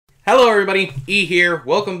Hello everybody, E here.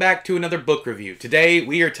 Welcome back to another book review. Today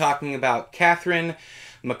we are talking about Catherine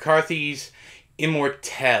McCarthy's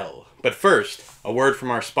IMMORTELLE. But first, a word from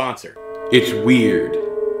our sponsor. It's weird.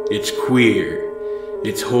 It's queer.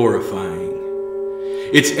 It's horrifying.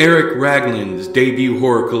 It's Eric Ragland's debut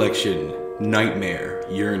horror collection, Nightmare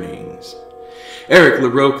Yearnings. Eric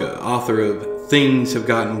LaRocca, author of Things Have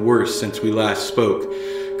Gotten Worse Since We Last Spoke,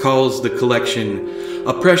 calls the collection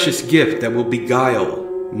a precious gift that will beguile,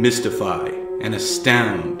 mystify, and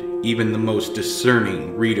astound even the most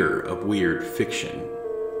discerning reader of weird fiction.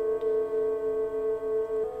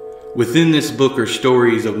 Within this book are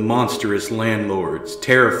stories of monstrous landlords,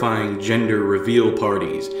 terrifying gender reveal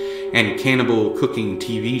parties, and cannibal cooking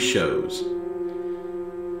TV shows.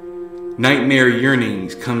 Nightmare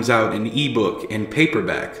Yearnings comes out in ebook and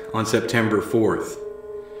paperback on September 4th.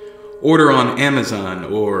 Order on Amazon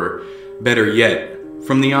or, better yet,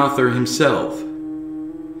 from the author himself.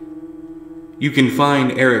 You can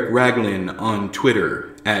find Eric Ragland on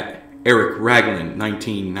Twitter at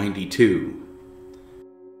EricRagland1992.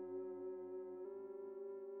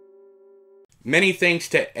 Many thanks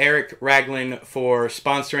to Eric Ragland for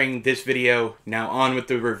sponsoring this video. Now on with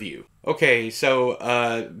the review. Okay, so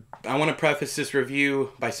I want to preface this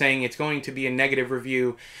review by saying it's going to be a negative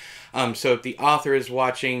review. So if the author is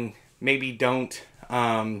watching, maybe don't.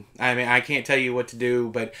 I mean, I can't tell you what to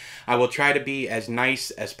do, but I will try to be as nice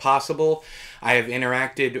as possible. I have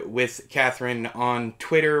interacted with Catherine on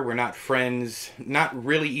Twitter. We're not friends, not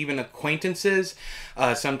really even acquaintances.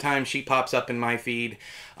 Sometimes she pops up in my feed,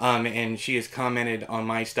 and she has commented on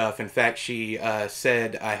my stuff. In fact, she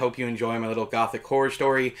said, "I hope you enjoy my little gothic horror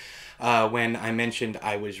story," when I mentioned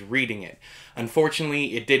I was reading it.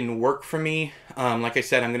 Unfortunately, it didn't work for me. Like I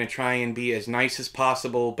said, I'm going to try and be as nice as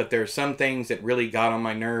possible, but there are some things that really got on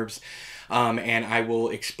my nerves, and I will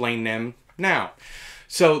explain them now.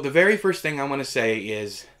 So the very first thing I want to say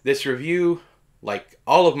is this review, like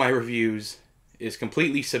all of my reviews, is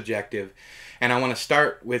completely subjective, and I want to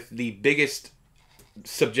start with the biggest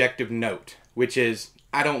subjective note, which is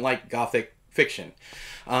I don't like gothic fiction.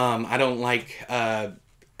 I don't like I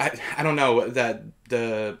don't know,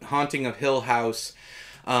 the Haunting of Hill House,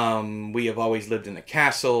 We Have Always Lived in a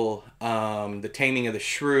Castle, The Taming of the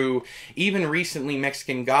Shrew, even recently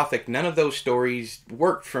Mexican Gothic, none of those stories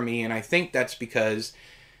worked for me, and I think that's because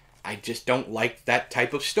I just don't like that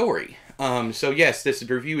type of story. So yes, this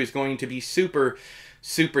review is going to be super,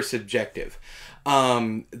 super subjective.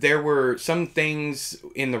 There were some things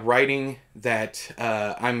in the writing that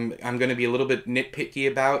I'm going to be a little bit nitpicky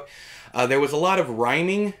about. There was a lot of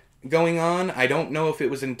rhyming going on. I don't know if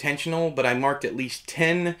it was intentional, but I marked at least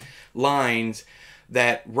 10 lines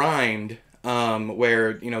that rhymed,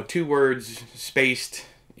 where, you know, two words spaced,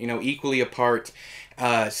 you know, equally apart,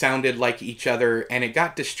 sounded like each other, and it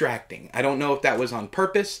got distracting. I don't know if that was on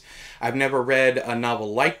purpose. I've never read a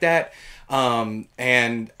novel like that, and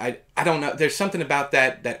I don't know. There's something about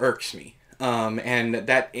that that irks me, and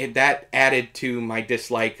that added to my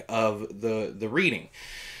dislike of the reading.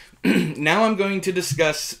 Now I'm going to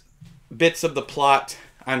discuss bits of the plot.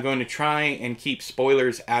 I'm going to try and keep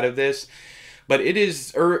spoilers out of this, but it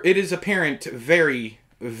is apparent very,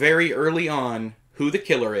 very early on who the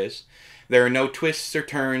killer is. There are no twists or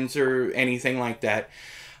turns or anything like that.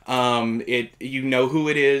 You know who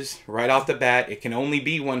it is right off the bat. It can only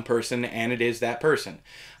be one person, and it is that person.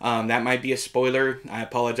 That might be a spoiler. I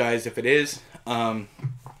apologize if it is.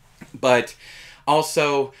 But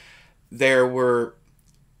also there were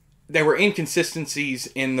inconsistencies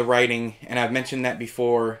in the writing, and I've mentioned that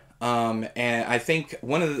before. And I think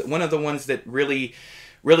one of the ones that really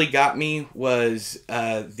got me was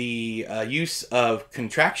the use of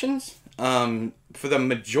contractions. For the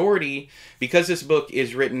majority, because this book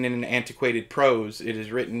is written in an antiquated prose, it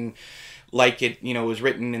is written like it, you know, was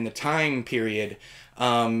written in the time period.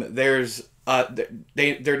 They're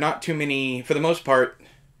not too many, for the most part.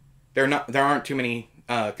 There aren't too many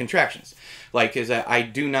contractions. Like, I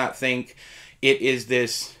do not think it is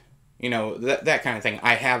this, you know, that kind of thing.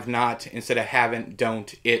 I have not instead of haven't,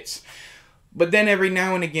 don't, it's. But then every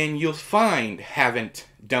now and again you'll find haven't,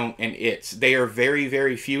 don't, and it's. They are very,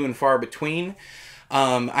 very few and far between.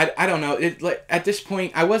 I don't know. At this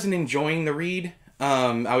point, I wasn't enjoying the read.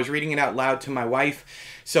 I was reading it out loud to my wife,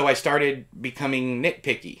 so I started becoming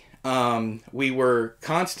nitpicky. We were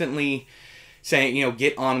constantly saying, you know,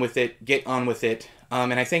 get on with it, get on with it.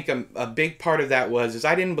 And I think a big part of that was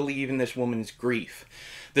I didn't believe in this woman's grief.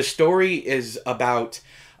 The story is about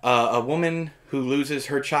a woman who loses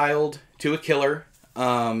her child to a killer,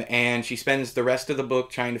 and she spends the rest of the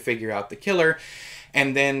book trying to figure out the killer,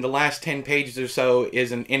 and then the last 10 pages or so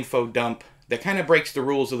is an info dump that kind of breaks the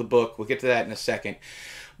rules of the book. We'll get to that in a second.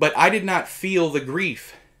 But I did not feel the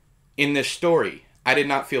grief in this story. I did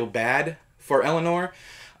not feel bad for Eleanor.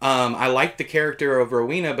 I like the character of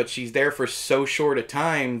Rowena, but she's there for so short a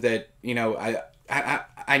time that, you know,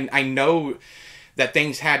 I know that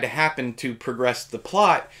things had to happen to progress the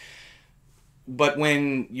plot. But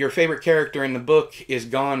when your favorite character in the book is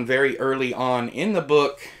gone very early on in the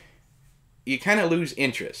book, you kind of lose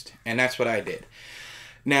interest. And that's what I did.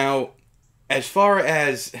 Now, as far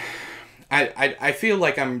as... I feel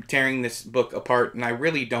like I'm tearing this book apart, and I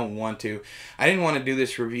really don't want to. I didn't want to do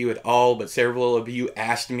this review at all, but several of you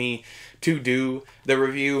asked me to do the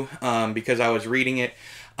review because I was reading it.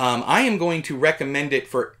 I am going to recommend it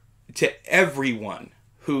to everyone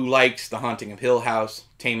who likes The Haunting of Hill House,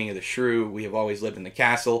 Taming of the Shrew, We Have Always Lived in the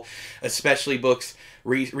Castle, especially books,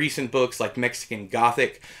 recent books like Mexican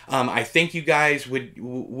Gothic. I think you guys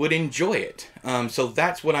would enjoy it. So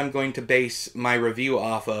that's what I'm going to base my review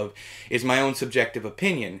off of, is my own subjective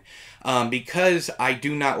opinion. Because I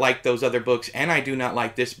do not like those other books, and I do not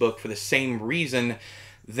like this book for the same reason,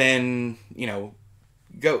 then, you know,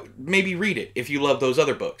 go maybe read it if you love those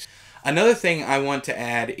other books. Another thing I want to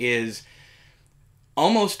add is,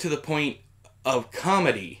 almost to the point of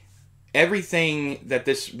comedy, everything that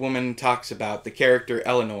this woman talks about, the character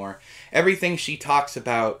Eleanor, everything she talks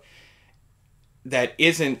about that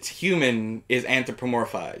isn't human is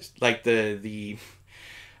anthropomorphized. Like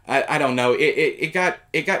I don't know, it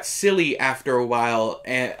got silly after a while,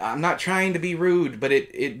 and I'm not trying to be rude, but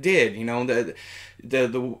it did. You know,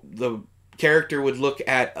 the character would look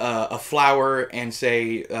at a flower and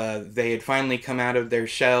say they had finally come out of their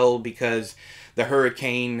shell because the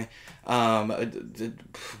hurricane,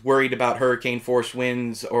 worried about hurricane force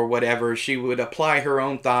winds or whatever. She would apply her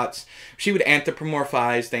own thoughts. She would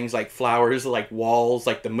anthropomorphize things like flowers, like walls,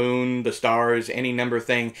 like the moon, the stars, any number of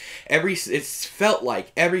thing. It felt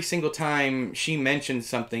like every single time she mentioned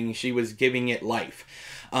something, she was giving it life.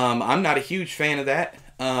 I'm not a huge fan of that.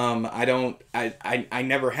 I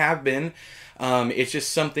never have been. It's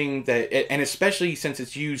just something that, and especially since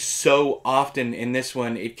it's used so often in this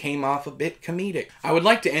one, it came off a bit comedic. I would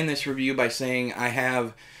like to end this review by saying I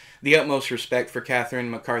have the utmost respect for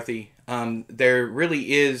Catherine McCarthy. There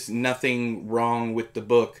really is nothing wrong with the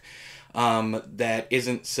book that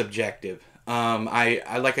isn't subjective.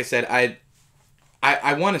 Like I said,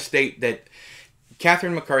 I want to state that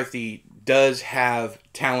Catherine McCarthy does have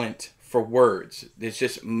talent for words. It's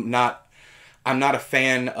just not... I'm not a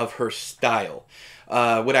fan of her style.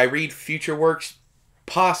 Would I read future works?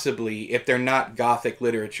 Possibly, if they're not Gothic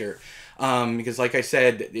literature. Because like I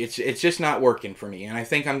said, it's just not working for me. And I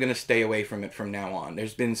think I'm going to stay away from it from now on.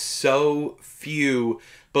 There's been so few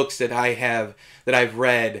books that I've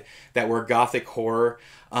read that were Gothic horror.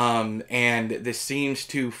 And this seems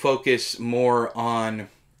to focus more on,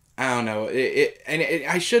 I don't know,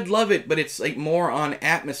 I should love it, but it's like more on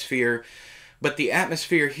atmosphere. But the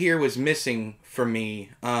atmosphere here was missing for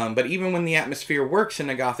me. But even when the atmosphere works in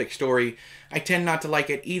a Gothic story, I tend not to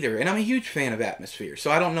like it either. And I'm a huge fan of atmosphere,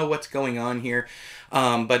 so I don't know what's going on here.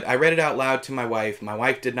 But I read it out loud to my wife. My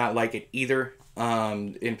wife did not like it either.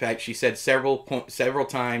 In fact, she said several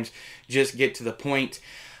times, just get to the point.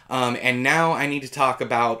 And now I need to talk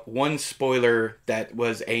about one spoiler that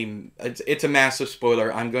was it's a massive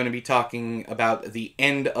spoiler. I'm going to be talking about the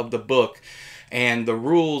end of the book and the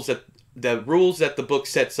rules that the book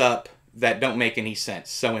sets up that don't make any sense.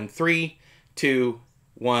 So in 3, 2,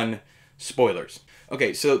 1, spoilers.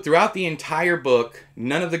 Okay, so throughout the entire book,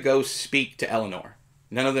 none of the ghosts speak to Eleanor.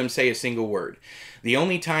 None of them say a single word. The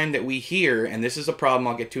only time that we hear, and this is a problem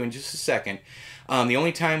I'll get to in just a second, the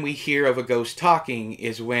only time we hear of a ghost talking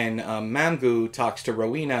is when Mamgu talks to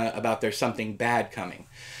Rowena about there's something bad coming.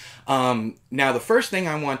 Now, the first thing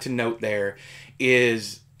I want to note there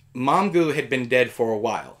is Mamgu had been dead for a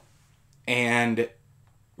while, and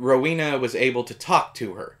Rowena was able to talk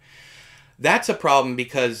to her. That's a problem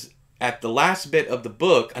because at the last bit of the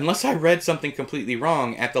book, unless I read something completely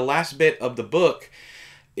wrong, at the last bit of the book,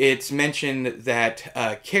 it's mentioned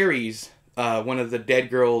that Carrie's, one of the dead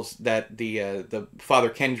girls that the Father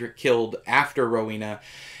Kendrick killed after Rowena,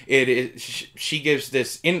 she gives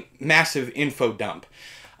this massive info dump,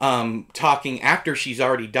 talking after she's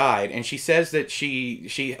already died, and she says that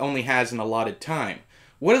she only has an allotted time.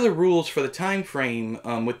 What are the rules for the time frame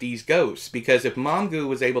with these ghosts? Because if Mamgu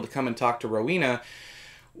was able to come and talk to Rowena,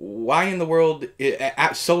 why in the world,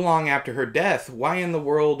 so long after her death, why in the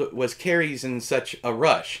world was Carrie's in such a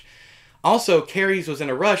rush? Also, Carrie's was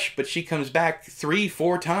in a rush, but she comes back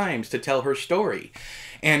 3-4 times to tell her story.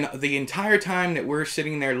 And the entire time that we're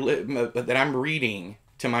sitting there, that I'm reading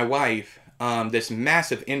to my wife, this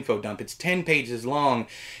massive info dump. It's 10 pages long.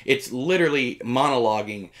 It's literally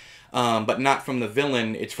monologuing. But not from the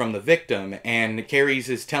villain, it's from the victim. And Carrie's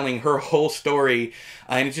is telling her whole story,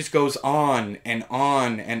 and it just goes on and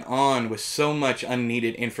on and on with so much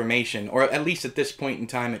unneeded information. Or at least at this point in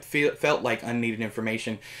time, it felt like unneeded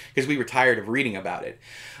information because we were tired of reading about it.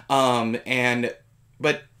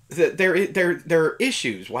 But there are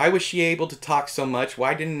issues. Why was she able to talk so much?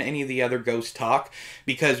 Why didn't any of the other ghosts talk?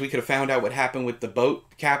 Because we could have found out what happened with the boat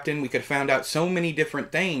captain. We could have found out so many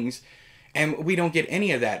different things. And we don't get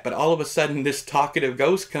any of that. But all of a sudden, this talkative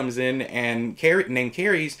ghost comes in and named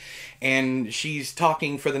Carrie's, and she's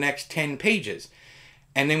talking for the next 10 pages.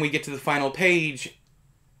 And then we get to the final page,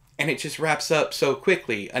 and it just wraps up so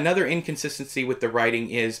quickly. Another inconsistency with the writing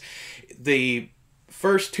is the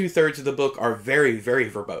first 2/3 of the book are very, very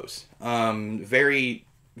verbose. Very,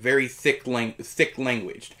 very thick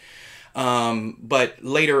languaged. But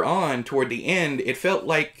later on, toward the end, it felt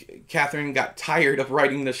like Catherine got tired of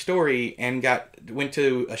writing the story and went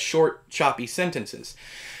to a short, choppy sentences.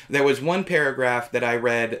 There was one paragraph that I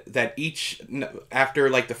read that after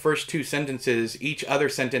like the first 2 sentences, each other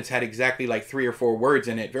sentence had exactly like 3 or 4 words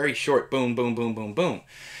in it. Very short, boom, boom, boom, boom, boom.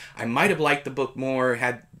 I might have liked the book more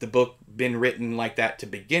had the book been written like that to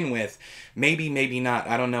begin with. Maybe, maybe not.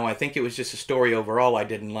 I don't know. I think it was just a story overall I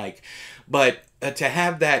didn't like. But to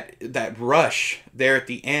have that rush there at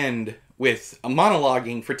the end with a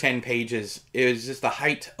monologuing for 10 pages, it was just the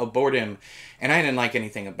height of boredom, and I didn't like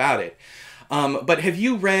anything about it. But have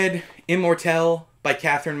you read IMMORTELLE by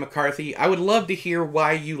Catherine McCarthy? I would love to hear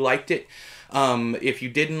why you liked it, if you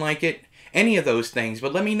didn't like it, any of those things.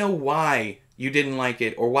 But let me know why you didn't like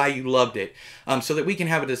it or why you loved it, so that we can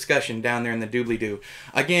have a discussion down there in the doobly-doo.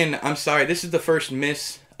 Again, I'm sorry, this is the first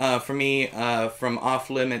miss for me from Off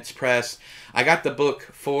Limits Press. I got the book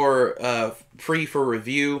for free for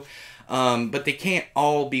review, but they can't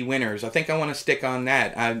all be winners. I think I want to stick on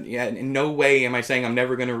that. In no way am I saying I'm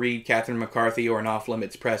never going to read Catherine McCarthy or an Off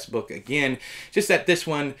Limits Press book again. Just that this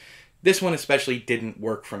one especially didn't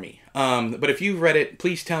work for me. But if you've read it,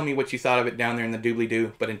 please tell me what you thought of it down there in the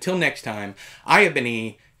doobly-doo. But until next time, I have been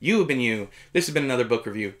E, you have been you. This has been another book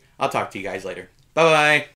review. I'll talk to you guys later. Bye-bye.